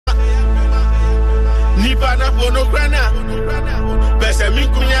Nipa na bono grana. Pese mi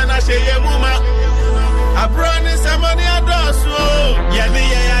kunya na sheye muma. Abroni samani adosu. Yeni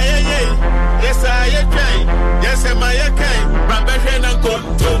ye. Yes I ye. Yes I ye. Rabbe na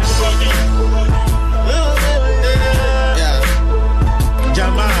koto koni.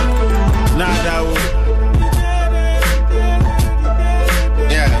 Jama Nadao.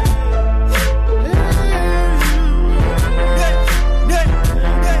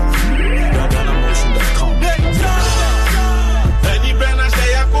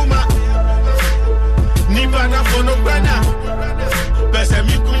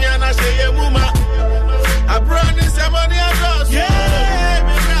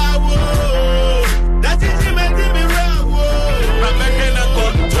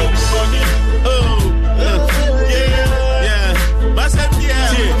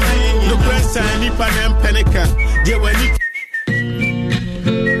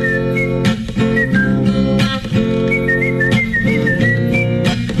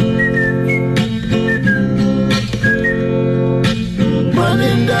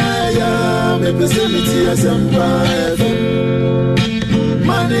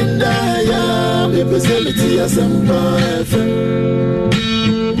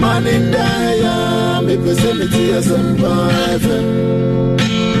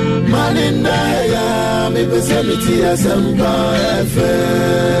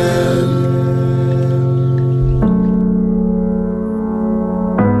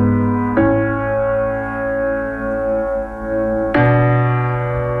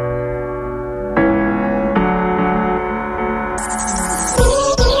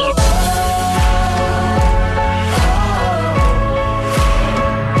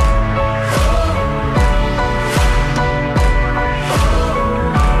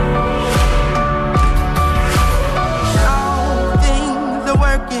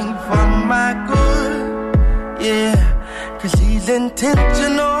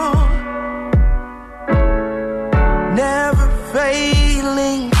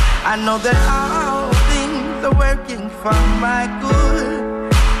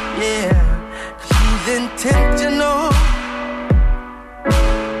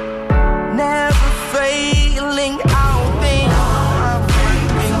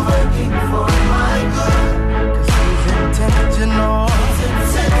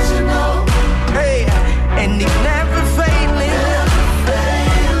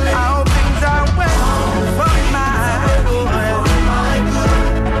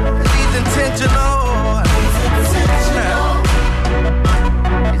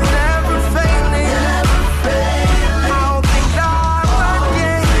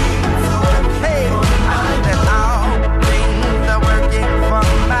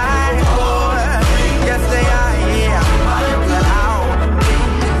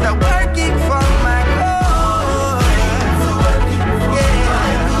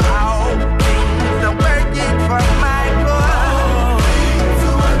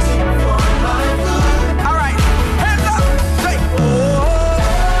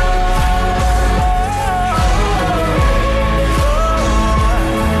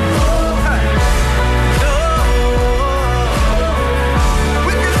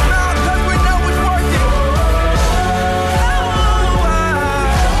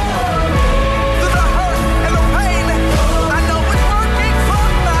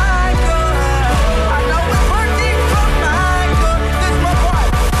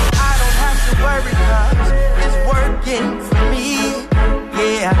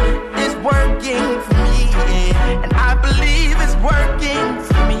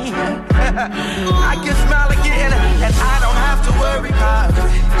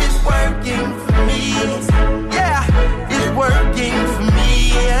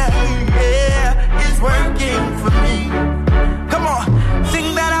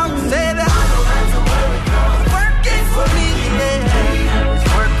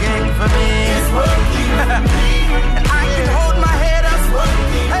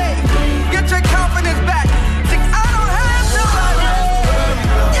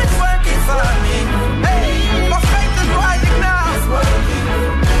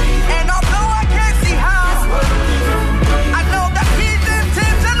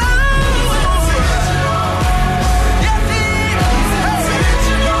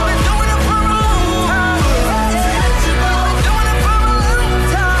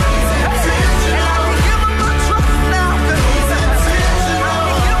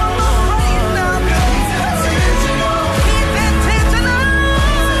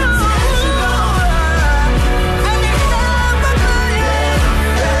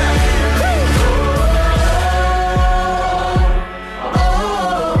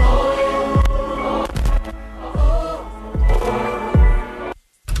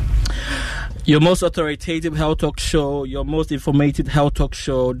 Your most authoritative health talk show, your most informative health talk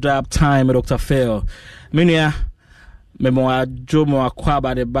show, Drop Time with Dr. Phil. Minia, Memoa Jomo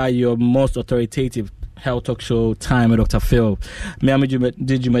Akwaba de by your most authoritative health talk show, Time with Dr. Phil. Me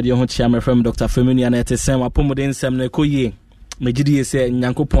did you media honchia from Dr. Phil Minia and it is Sam Apomodin Sam Nekoye. Mejidi say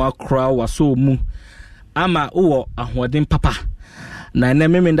Nyankopon akra wa so mu. Ama uwo ahoden papa. Na na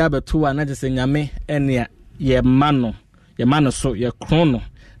memenda beto ana je se nyame ene ye mano so ye krono.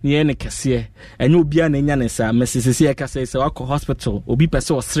 Ni ene kese enye obi an enya ne sa mesesese e kase se wako hospital obi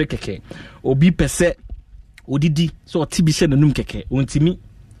pese osre keke obi pese odidi so otibi hye nanum keke ontimi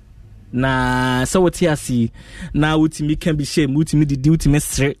na se woti asi na wotimi kan bi hye wotimi didi wotimi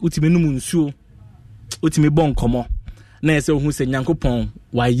sre wotimi num nsuo wotimi bon komo na ese ohun se Nyankopon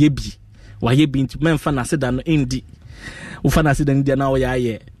waye bi nti memfa na seda no endi ufa na seda ndi na wo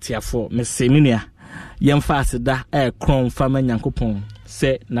yaye tiafo mesemenia yemfa aseda kron fama Nyankopon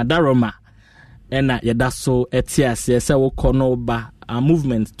se nadaroma ena yeda so etiase se wo kono ba a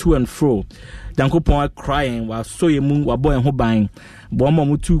movement to and fro Nyankopon crying wa so yemu wa boy ho ban bo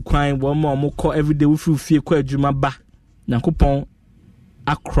mo tu kwan bo mo ko everyday wo fie ko adwuma ba Nyankopon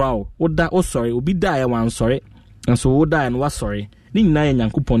akra woda o sorry obi da ya wan sorry and so woda and was sorry ni na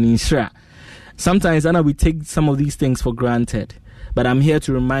Nyankopon inshira. Sometimes I know we take some of these things for granted, but I'm here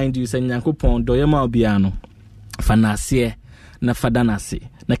to remind you say Nyankopon doyema obiano fanasie na fadanase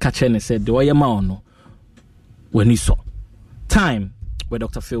na kache ne said doyema ono when you saw Time with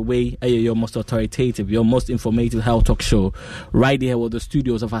Dr. Phil Way, your most authoritative, your most informative health talk show right here with the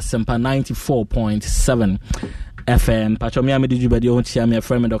studios of Asempa 94.7 FM. Pachomi amedi jubadi onchi ami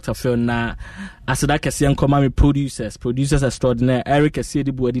friend Dr. Phil na asida kese nkoma me producers extraordinaire Eric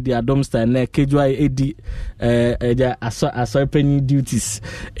Asiedibu edi Adomstar na Kejua edi asorpeni duties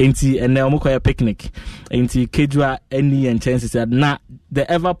enti ene omokoya picnic enti Kejua any and chances na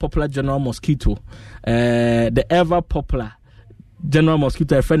the ever popular General Mosquito General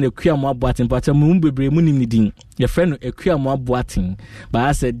Mosquito a friend Ekuamo Abuatin but a mumbebre munimidin your friend Ekuamo Abuatin but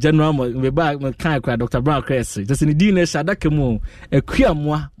I said General kind of Dr. Brown Cressy just in the dinner Shadakemo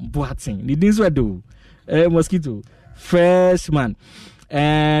Ekuamo Abuatin the things we do Mosquito freshman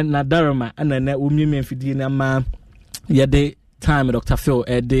and Nadarama and then Umi Memphidina ma yade Time with Dr. Phil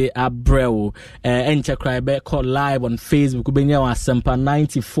de Abreu enche cry called live on Facebook ubenya wa Asempa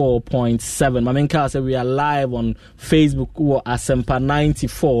 94.7 Mamenka say we are live on Facebook or Asempa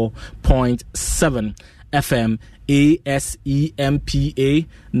 94.7 FM ASEMPA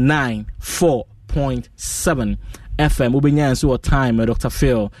 94.7 FM ubenya so Time with Dr.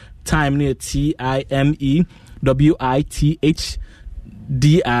 Phil Time near TIMEWITH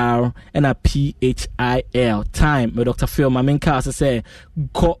DR and a PHIL Time with Dr. Phil Mamenka say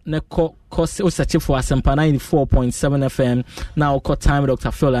ko search for Asempa 94.7 FM now call Time with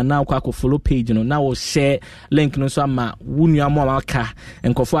Dr. Phil and now ko follow page you know now we'll share link no so ama wunu amaka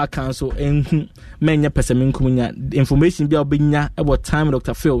and ko for cancel en menya person kunya information bi obenya about Time with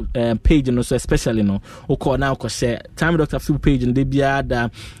Dr. Phil page no so especially no o call now ko share Time with Dr. Phil page and they be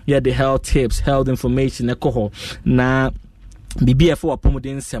the the health tips health information e ko na BBF or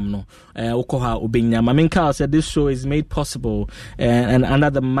Pomodin Semno, Okoha Ubenya. Mamenka said this show is made possible and under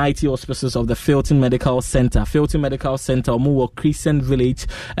the mighty auspices of the Filton Medical Center. Filton Medical Center, Omuwo Crescent Village,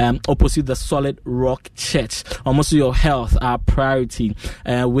 opposite the Solid Rock Church. Almost your health, our priority.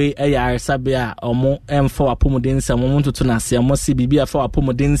 We are Sabia, Omo M4 Pomodin Sem, Omonto Tunasi, Omosi BBF for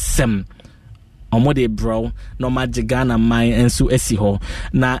Pomodin Sem. Omode bro no magigana mai enso esiho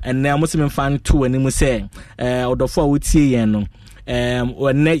na enne amosim fan to animu say odofo wutie yen no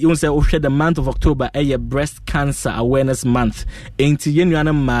when you say we the month of October a breast cancer awareness month enti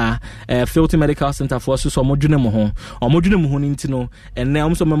yenuana ma Filton Medical Center for so omodwene mo ho nti no enne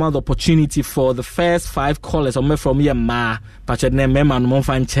omso mama the opportunity for the first 5 callers from ye ma patch ne mema no mo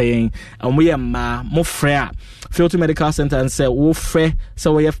fan chen ye ma mo frɛ Filton Medical Center and say wo frɛ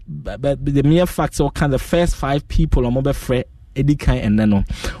so we the mere fact so can the first 5 people or mo be frɛ Edikai and Nano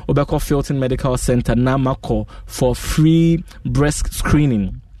Obeko Filton Medical Center Namako for free breast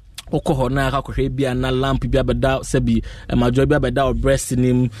screening. Oko na ka kohwe bia na lamp bia beda sebi majo bia beda breast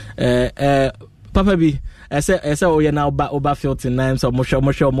nim papa bi ese oye na oba Filton na so mo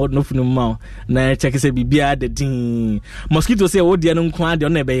no funu ma na check se bibia de din mosquito say wo de no nko ade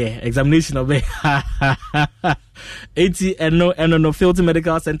no be examination of 80 and no Filter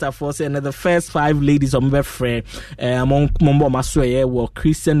Medical Center for say the first 5 ladies on my friend among Mombo Masway were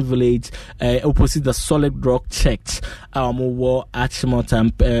Christian Village opposite the Solid Rock Church war Achimota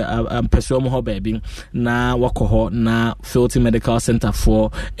and Pesom ho baby na wakoho na Filter Medical Center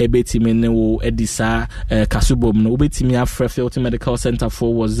for ebetimi ne wo edisa kasubom no obetimi afre Filter Medical Center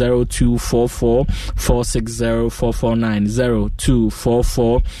for was 0244 460 449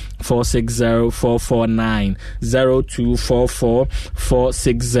 0244 460 449 0244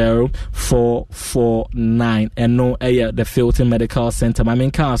 460 449 and no the Filter Medical Center. My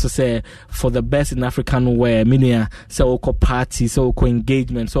main can also say for the best in African wear, meaning so called party, so called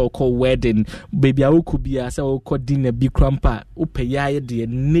engagement, so called wedding, baby I could be a so called dinner big crampa upaya the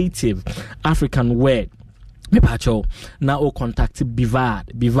native African wear. Mepacho now contact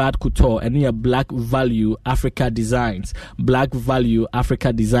Bivard Couture and near Black Value Africa Designs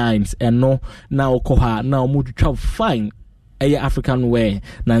and no now koha now mood to fine African wear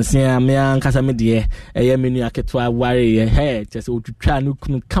Nancy me ankasa me de menu aketwa ware he just try no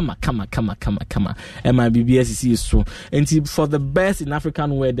kama and my BBS is so and for the best in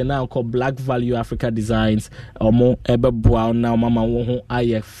African wear they now called Black Value Africa Designs omo ebeboa now mama wo ho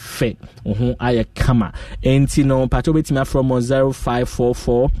aye fe wo ho aye kama and no pato betima from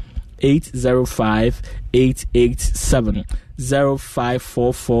 0544 805 887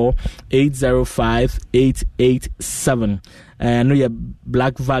 0544 805 887 no your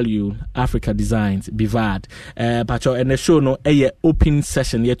Black Value Africa Designs Bivard pacho and the show no open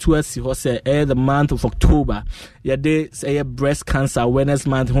session ye to us ho say the month of October ye day say breast cancer awareness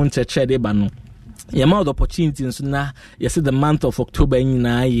month ho cheche de ba no your mouth opportunities na yes the month of October in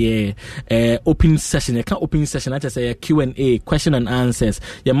open session you can open session I just say a Q&A question and answers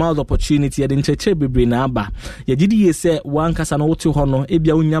your mouth opportunity didn't cheche bebre na aba ye did ye say one kasa no to hono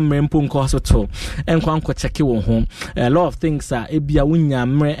ebia unya mrempo nko hospital enko anko check wo ho a lot of things are ebia unya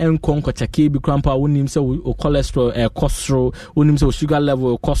mre enko anko check bi krampa wonim say o cholesterol cholesterol wonim say sugar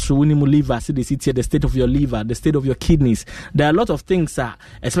level cholesterol wonim liver acidity the state of your liver the state of your kidneys there are a lot of things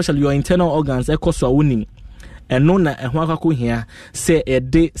especially your internal organs so winning and no na ehwa kwako hia say e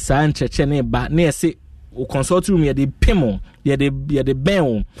de san cheche ne ba na yese o consulting room ye de pemo ye de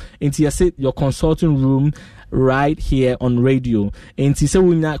ben into yese your consulting room right here on radio into say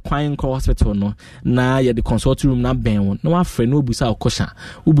we na kwan hospital no na ye the consulting room na ben no afre no obusa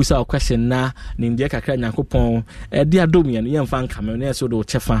obusa question na nimde kakra nyankopon e de adom ye no ye mfa nkame no so do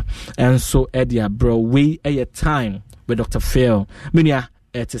chefa and so e de bro we a time with Dr. Phil Minia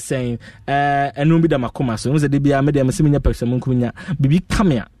it's saying enu bi da makoma so nze de bia me de me person munkunya bibi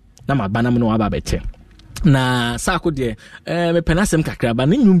kamea na mabana me no aba bete na sako de me penasem kakra ba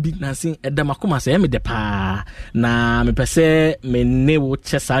ne nyum bi na sin eda makoma so me de pa na me pese me ne wo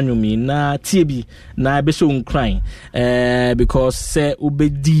chesa nyumi na tie bi na be so unkran because say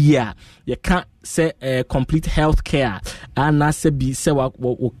obedi ya you can't say complete health care and na say bi say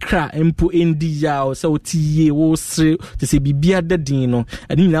wo kra empo endi ya o say otiye wo sre to say bibia dadin no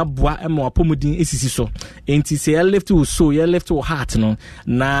ani na boa ema apomodin esisi so enti say you left to so you left to heart no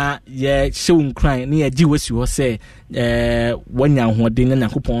na ye show nkran na ye gi wasi ho say wanya hoden na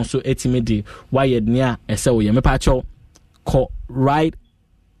yakopon so etime de why ne a ese wo ye me pa cho call right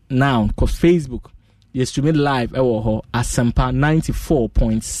now ko Facebook you stream live ewo ho Asempa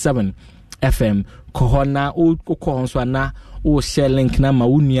 94.7 FM kohona o kohonso na o share link na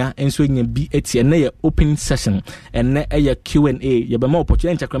maunua enso nya bi etie na ye open session and na ye Q&A ye be more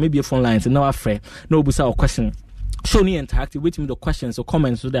opportunity akra maybe phone lines na afre na obusa o question show me interactive with me the questions or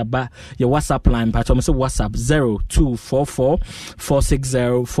comments so that ba your WhatsApp line patch say WhatsApp 0244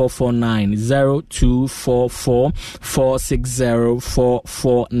 460 449 0244 460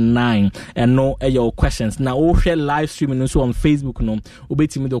 449 and no your questions now all share live streaming so on Facebook no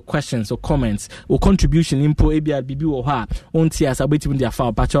obeti me the questions or comments or contribution info abia bibi wo ha onti as obeti me their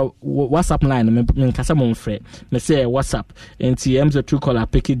file patch WhatsApp line me kasa mo mfre me say WhatsApp enti emzo true caller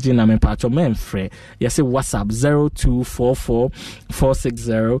package na me patch me mfre yes say WhatsApp 0244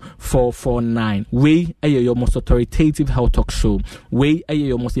 460 449. We are your most authoritative health talk show. We are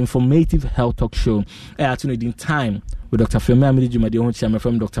your most informative health talk show. I tuned in time with Dr. Phil. I'm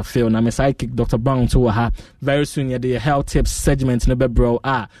from Dr. Phil. And I'm a sidekick, Dr. Brown. To very soon, you're the health tips segment in the bro.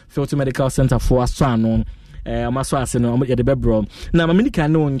 Filter Medical Center for Australia. I'm also asking the bro. Now, I'm going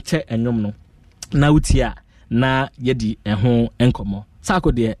to check and no. Now, tia na yedi ehon enkomo.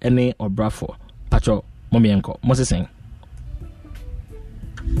 Sako de ene obrafo. Pacho. Mommy Enko, Moses saying.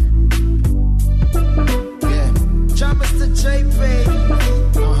 Yeah, Mr. JP.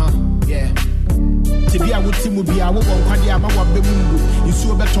 Yeah. To be a wotimu bia wo kwade ama wabemumbu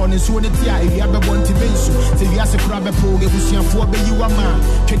nsuo beto ne nsuo ne tia ewia bebo ntibensu se wia se kura bepo ebusuafo beyi wama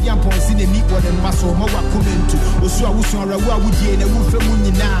twedi amponsi ne ni wode mbaso ma wakomentu osu awusu arawu awudie na wufe mu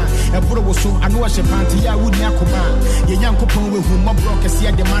nyina eboro wo so ano hye panti ya wudi akoma ye nyankopon we hu mo brokese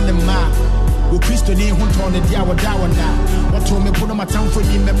ya de manema o Kristo ni hunto ne dia wada wato me pono matamfo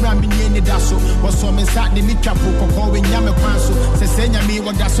ni memra menye ni daso waso me sa de ni twapo kokko we nyame kwanso se senya me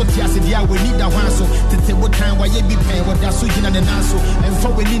wada so tia se dia we ni da hwanso tete botan wa ye bi pen wada so gina ne nanso emfa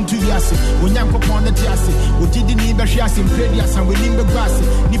we ni ntu wiase onyankopon ne tiase odidi ni be hwiase mpredi asan we ni be gwase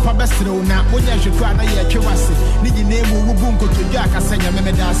nipa besere na onya hwekwa na ye twewase ni gine mu wubu nkotodwa akasenya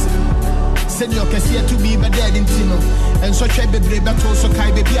memedase Senior Cassia to be dead in Tino, and so try bebre beto so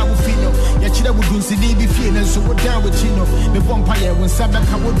kai baby I will fino. Yachida would do see be fear and so go down with Chino. The vampire when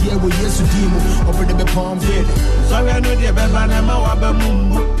Sabaka would deal with yes to demo over the palm bed. So I know the Bebanama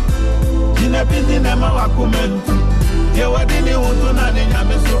Wabamumbo. Gina Pintinama Wakumentu. There were the Utuna de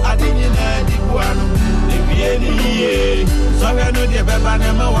Yameso, I didn't have the Guano. So I know the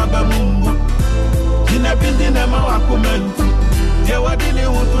Bebanama Wabamumbo. Gina Pintinama Wakumentu. You've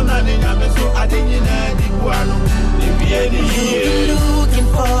been looking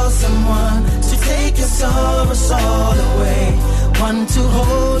for someone to take your sorrows all away, one to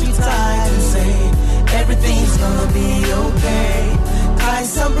hold you tight and say everything's gonna be okay.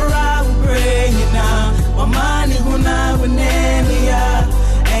 Kaisabra will bring you now, Wamani huna winemia,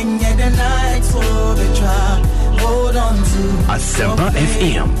 and yet the nights will be dry. Hold on to Asempa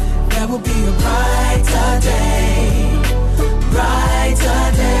FM. There will be a brighter day.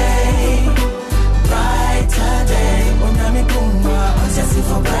 Brighter day, Onami Kumwa, Onsesi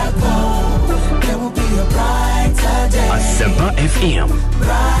for Blackbone. There will be a brighter day. Asempa FM.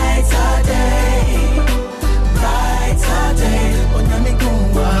 Brighter day, Onami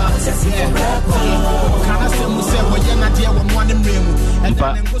Kumwa, Onsesi for Blackbone. Can I say, Musa, when you're not here, one in Remu, and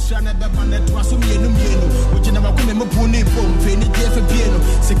then go strand at the banner to assume you, which you never come in Mupuni, Penny Jeff Piano,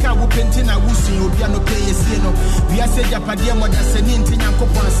 Sekawu Pentina, Wusi, Ubiano Pay Sino. We are said Japadia, Modasenin, Tinyanko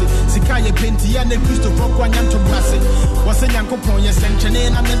Pasi, Sikaya Pentian, and Christopher Quanyanto Brassi. Was a Yankopon, yes, and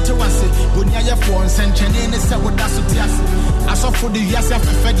Chanin, and Mentawasi, Bunyaya Forns, and Chanin, and Sawadasu Tiasi. I saw for the Yasa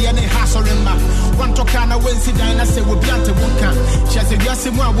Fedian Hassorima. One Tokana, Wednesday, I say, will be ante Wonka. She has a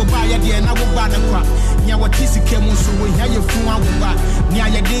Yasimwa will buy a dear, and I will buy the crop. Nyawatisi Kemusu, we hear you from our back.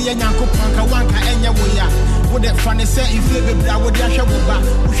 Nyaya Dia Yanko Panka, Wanka, and Yawaya. Would that funny say if you be would Yasha Wuba,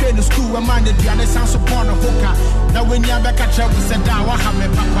 who share the school reminded you, and the sounds upon a hooker. Now when you're back at trouble, said, Wahame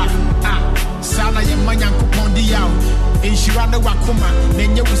Papa. Ah, Sala Yamanyanko Pondiao. In Shiranda Wakuma,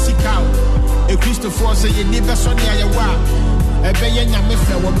 then you will seek out. A Christopher say you never saw near your wife.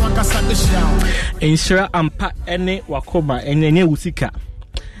 Insira ampa ene wakoma ene usika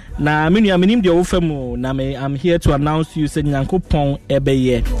na menu aminim de ofemu na me I'm here to announce you say Nyankopon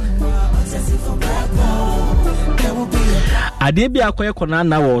ebeye ade bia akoye kona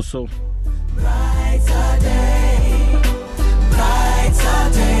na wo so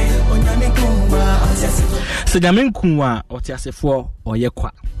se nyamen kunwa otiasefo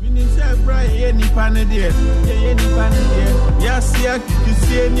oyekwa Minister Brian, any panel there, any panel there. Yes, yeah, you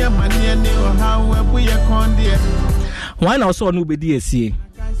see any money or how we are con there. Why not so no be DSC?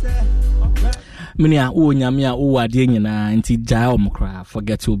 Minia o nyamia o ade nyina nti jaa omkra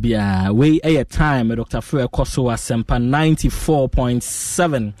forget to be a way a time Dr. Frere Koso Asempa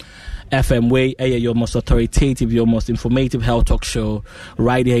 94.7 FM way your most authoritative, your most informative health talk show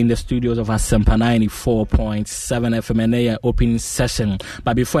right here in the studios of Asempa 94.7 FM and open session.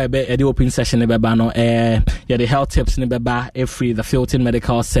 But before the open session the health tips in every the Filton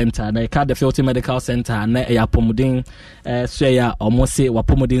Medical Center. They call the Filton Medical Center and pomudin so ya almost say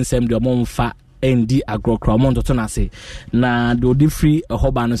wapomudin sem de omfa ND agrocromonto to nase na do di free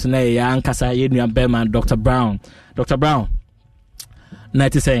hoba so na ya ankasa ye nua Berman Dr. Brown na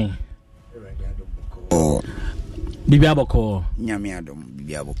ti saying Bibiaboko Nyamiadom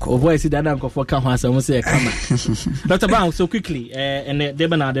Bibiaboko voice that uncle for Kahasa say come Dr. Brown so quickly and the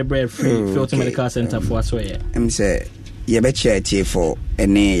Debana the bread free Filton Medical Center for us where say yebetche for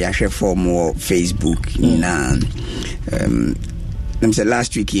any yahwe for more Facebook na say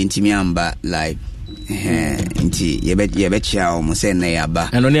last week intimi amba live nti yebetche o say na yaba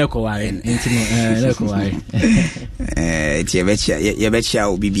eno ne ekoware intimi ne ekoware ti yebetche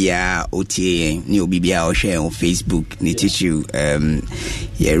o bibia otie ni obibia o share on Facebook ni teach you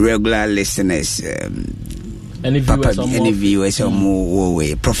regular listeners any viewers or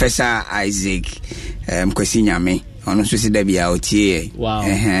more Professor Isaac Kwesi Nyame ono so si da bia otie wow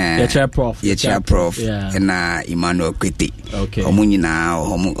your chair prof na Emmanuel Kwete okay omo nyina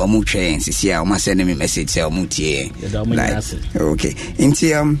omo twen sisi a omo send me message say omo tie okay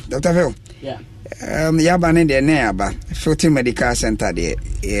inti Dr. Phil yaba ne de na aba Filton Medical Center de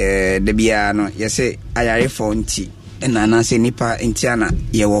bia no yese ayare for nti na na se nipa ntiana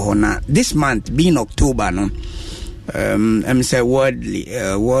ye wo ho na this month being October no say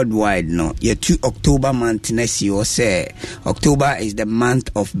worldwide no ye 2 October month next year say October is the month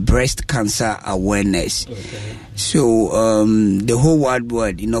of breast cancer awareness. Okay. So the whole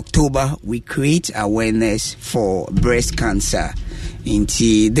world in October we create awareness for breast cancer.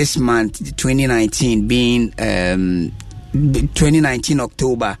 Into this month 2019 being 2019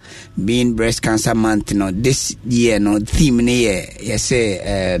 October being breast cancer month, this year theme yes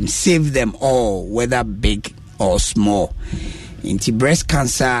save them all, whether big or small. Into breast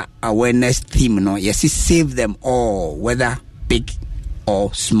cancer awareness theme yes save them all, whether big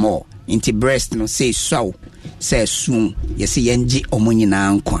or small. Into breast say so say soon yes yenji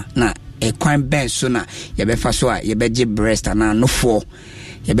omunyina nkwa na ekwan ben so na yebefa so a yebeje breast ana no for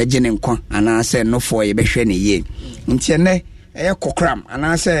yebeje ne nkwa ana say no for yebehwe ne ye nti ne kokram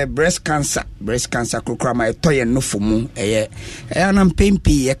ana say breast cancer kokram e toye no for mu na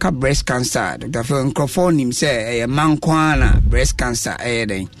pempi ye ka breast cancer Dr. Phil microphone nim say mankwa na breast cancer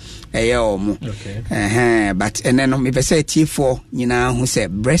den omo okay but no me be say T4 nyina hu say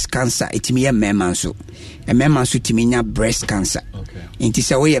breast cancer itimi ye mema so timi nya breast cancer okay inti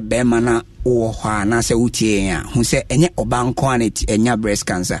say we ye be ma na wo ho na say utie ya hu say enye obanko aneti enya breast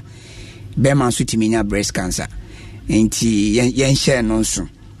cancer be ma so timi nya breast cancer inti yen share no so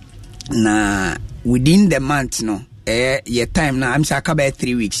na within the month your time now I'm saying about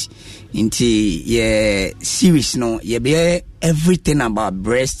 3 weeks into your series you be everything about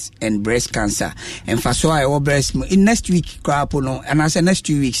breast and breast cancer and for so I will breast in next week crap and I say next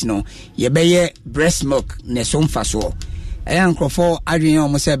 2 weeks you be breast milk ne so for so I for adwin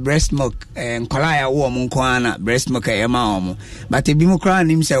almost say breast milk and kolaya wo mo kwana breast milk e ma omo but e bi mo kra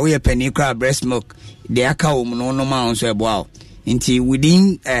nim say we penny kra breast milk de aka wo no ma so e bo Inti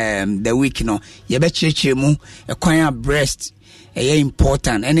within the week you be church mu a breast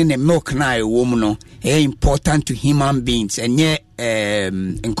important and in the milk na a woman important to human beings and ye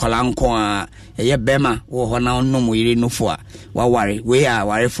nkolanko bema wo hona no mo yire no fo a wa ware we are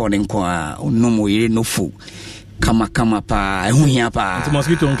ware for nko a no mo yire no fo kama pa ehu hia pa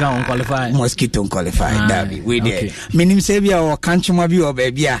mosquito qualify dabi we there minim say bia o kanchuma bi o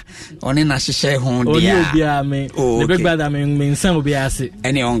ba bia oni na hyehyɛ ho dia oni bia me the big brother me nsam obi ase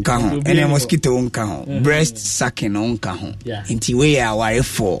any onka ho any mosquito onka ho breast sucking onka ho nti we are ware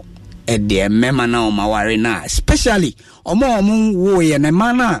for e de mema na o ma ware na especially omo wo ye na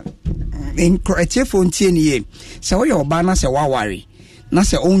mana in creative ntie ni ye se wo ye oba na se wa ware na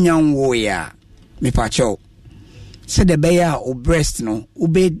se onya wo ya me pa cho said the bear or breast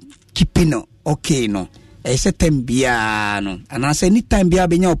ube keeping okay say time bia and I say anytime bia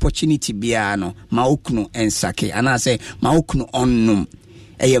be opportunity bia mauknu and sake and I say mauknu onnum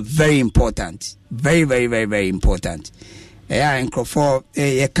very important, very very very very important. And for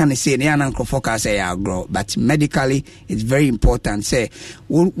you can say the anankrofo ka say grow, but medically it's very important. Say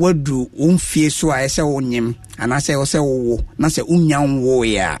what do feel so I say onyim and I say wo na say unyan wo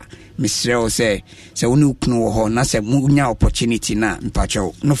ya Mr. say unu knu ho na say munya opportunity na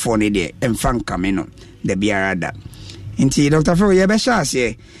mpacho no for ne de emfan kameno de biarada inti Dr. Phil ye be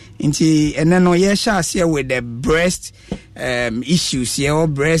shase inti eneno ye shase with the breast issues ye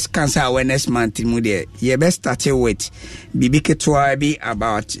breast cancer awareness month mu de ye be start with bibiketwa bi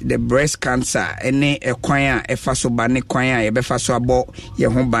about the breast cancer ene ekwan a efa so ba ne kwan a ye be fa so abo ye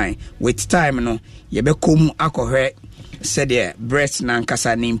ho ban with time ye be kom akohwe said the breast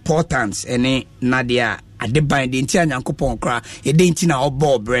nankasa the importance ene nadia adeban de ntia nyankopon kra e de ntina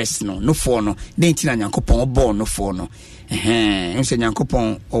obo breast no for no de ntina nyankopon obo no for no nse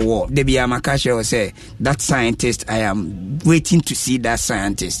nyankopon owo de bia makashe say that scientist I am waiting to see that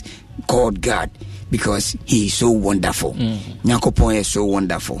scientist called God because he is so wonderful. Nyankopon is so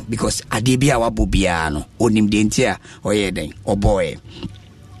wonderful because adebia wabobia no onim de ntia oyeden oboy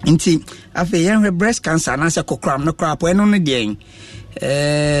inti afi yen breast cancer na se kokram no crap eno no de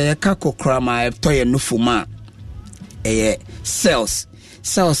ka kokram a toye no fuma cells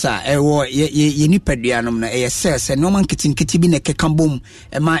a ewo ye nipadua no na cells no man kitin bi ne kekambom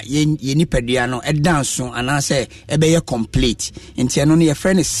ma ye nipadua no danso ana se ebe ye complete inti eno no ye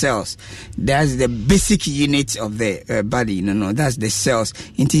friend cells. That's the basic unit of the body that's the cells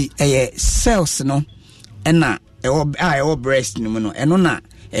inti cells no ena ewo breast no eno na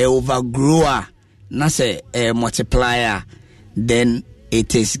overgrower na say multiplier, then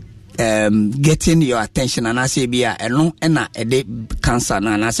it is getting your attention, and I say be a no ena ede cancer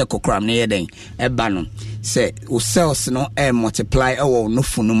na na say kokram na yeden eba no say o cells no multiply no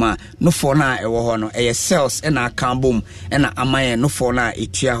funuma no for na ho no cells ena kan bom ena amaye no for na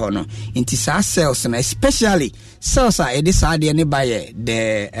etua ho no inti sa cells na especially cells are ede sa de ne baye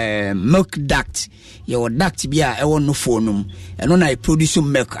the milk duct your duct bia no for num eno na produce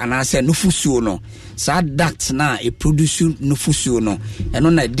milk and I say no fusuo no sa duct na produce no fusuo no eno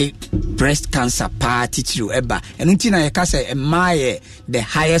na de breast cancer party to eba eno nti na ye ka say the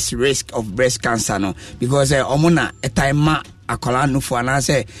highest risk of breast cancer no because omona etaima akola no for na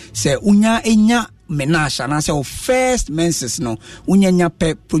say unya enya menage and say first menses no unya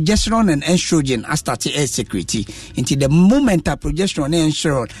pe progesterone and estrogen start air security into the moment that progesterone and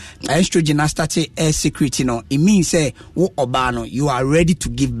estrogen start air security no it means say wo oba no you are ready to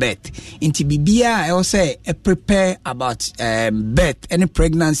give birth into bibia I say prepare about birth any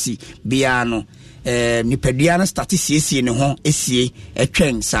pregnancy bia no ni pediana start sie ne ho esie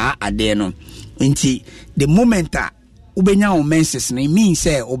etwen saa ade no into the moment that ubenya o menses no mean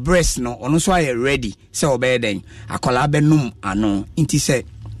say o breast no ono so are ready say obeden akola benum ano inti say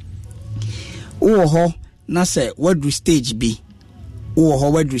wo ho na say wadu stage B wo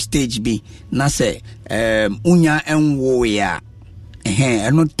ho wadu stage B na say unya enwo ya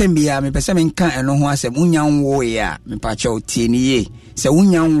eno tembia me pese me nka eno ho asem unya enwo ya me pa cho tieniye say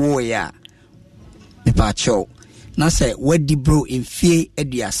unya enwo ya me pa cho na say wadi bro in fear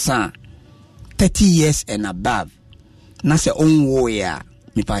eduasa 30 years and above na se onwo ya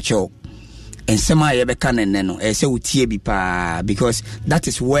mipacho ensema ye beka nene no se utie bi pa because that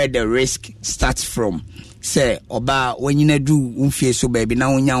is where the risk starts from say oba wanyina du umfie so baby na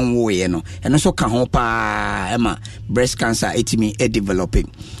onya nwo ye no eno so ka ho pa ema breast cancer etimi developing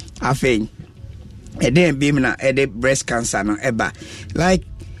afei eden bi na breast cancer no eba like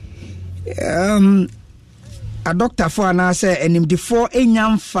a doctor for an say enim before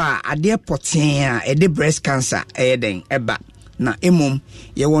enyamfa ade poten a breast cancer eden eba na emom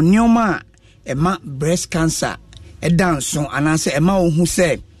ye wonyoma ema breast cancer edanso anase ema ohu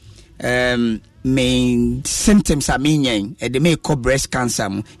say main symptoms are meaning they may call breast cancer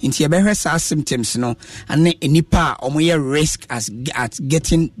into your symptoms no and nipa omoye risk at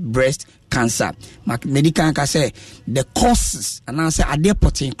getting breast cancer medical can say the causes and I say ade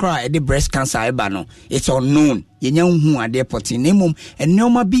potin cry the breast cancer eba no it's unknown yenya hu ade potin nemum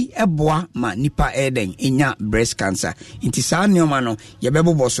enoma bi eboa ma nipa eden enya breast cancer into sa neoma no ye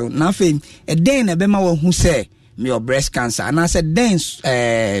bebo so na fe eden na be ma wo hu say your breast cancer and I said then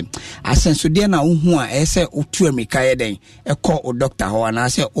asenso de na uhu a say otu amika ye den e call o doctor ho and I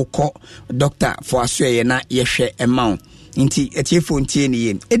say o call doctor for asue na ye hwe ema nti etiefo ntie ni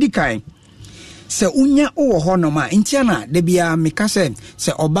ye edikan se unya wo ho no ma ntia na de bia meka se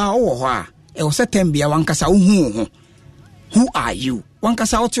oba wo ho a e wo setem bia wankasa uhu ho who are you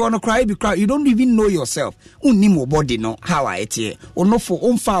wankasa what you want to cry be cry you don't even know yourself unnim wo body no how I etie onofo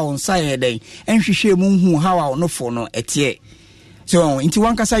onfa on side den enhwehwe mu hu how I onofo no etie so into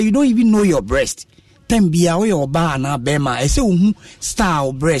wankasa you don't even know your breast tem bia we oba na bema e se hu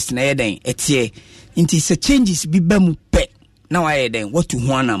star breast na den etie into se changes bi bam pe now I then what to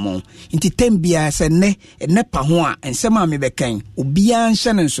one among into tembia se ne pa ho a ensema me bekan obia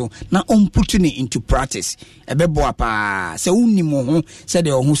nhye so na on putting it into practice ebebo apa se unni mo ho se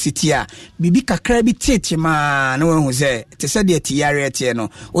de ho siti a bibi kakra bi tete ma na wo hu se te se de tiyare tie no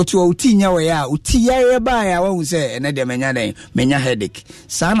otu utinya we ya utiyare ba ya wo hu se ene de menya headache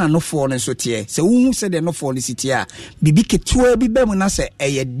sana no fo no so tie se hu se de no fo no siti a bibi ketua bi bem na se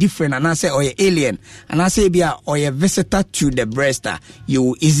eye different and say or alien and I say bia or a visitor to the breast, you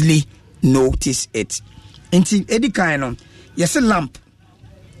will easily notice it. Inti edi kind yes a lamp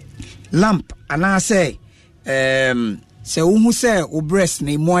and I say umu say o breast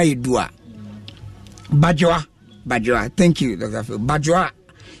ni mo edua bajwa thank you Dr. Phil bajwa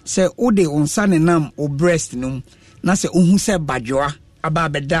say o de onsa ne nam o breast num na say uhu say bajwa aba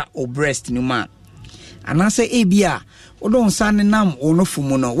beda o breast numa and I say ebia odon san nam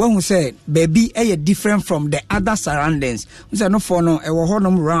onofumu no when say baby different from the other surroundings we say no for no e wo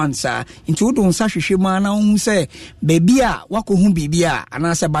honom round sa into odon sa hwehwe ma na hu say baby a wako hu bibia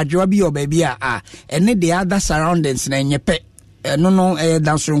ana say badwa bi o baby a ene the other surroundings na nyepe no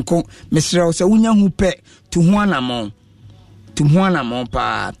dansronko mesrɛ say unya hu pe to hu anamon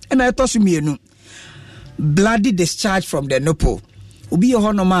pa ena etoso mienu bloody discharge from the nipple obi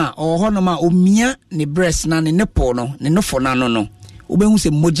honoma omia ne breast na ne nipple no ne nofo na no obehu se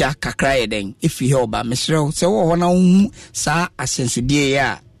moja kakra yeden efi he oba mesrɛ se wo ho na hu sa asensudie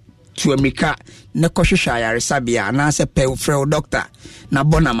ya to America na kɔhwehwɛ ayaresabea anaasɛ pɛ frɛ doctor na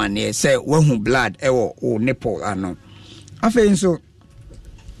bonamane sɛ wahu blood ɛwɔ o nipple ano afei nso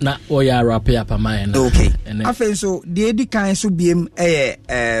na oya rape apamae na okay afei nso the edi kan so biem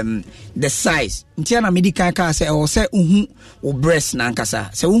the size ntia na medical ka sɛ o sɛ uhu o breast na nkasa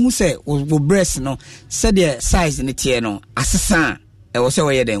sɛ uhu sɛ o breast no sɛ the size ne tie no asesa ɛwɔ sɛ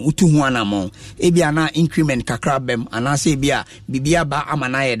wɔyɛ den utu ho anamɔ ebia na increment kakra bem anaasɛ ebia bibia ba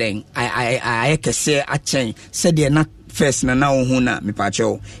amana yɛ den ayɛ kɛse akyɛn sɛ de na first na uhu na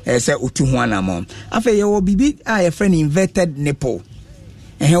mepakyɛw sɛ utu ho anamɔ afei yɛwɔ bibi a yɛ friend inverted nipple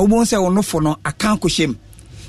obon sɛ onofo no akan kohyem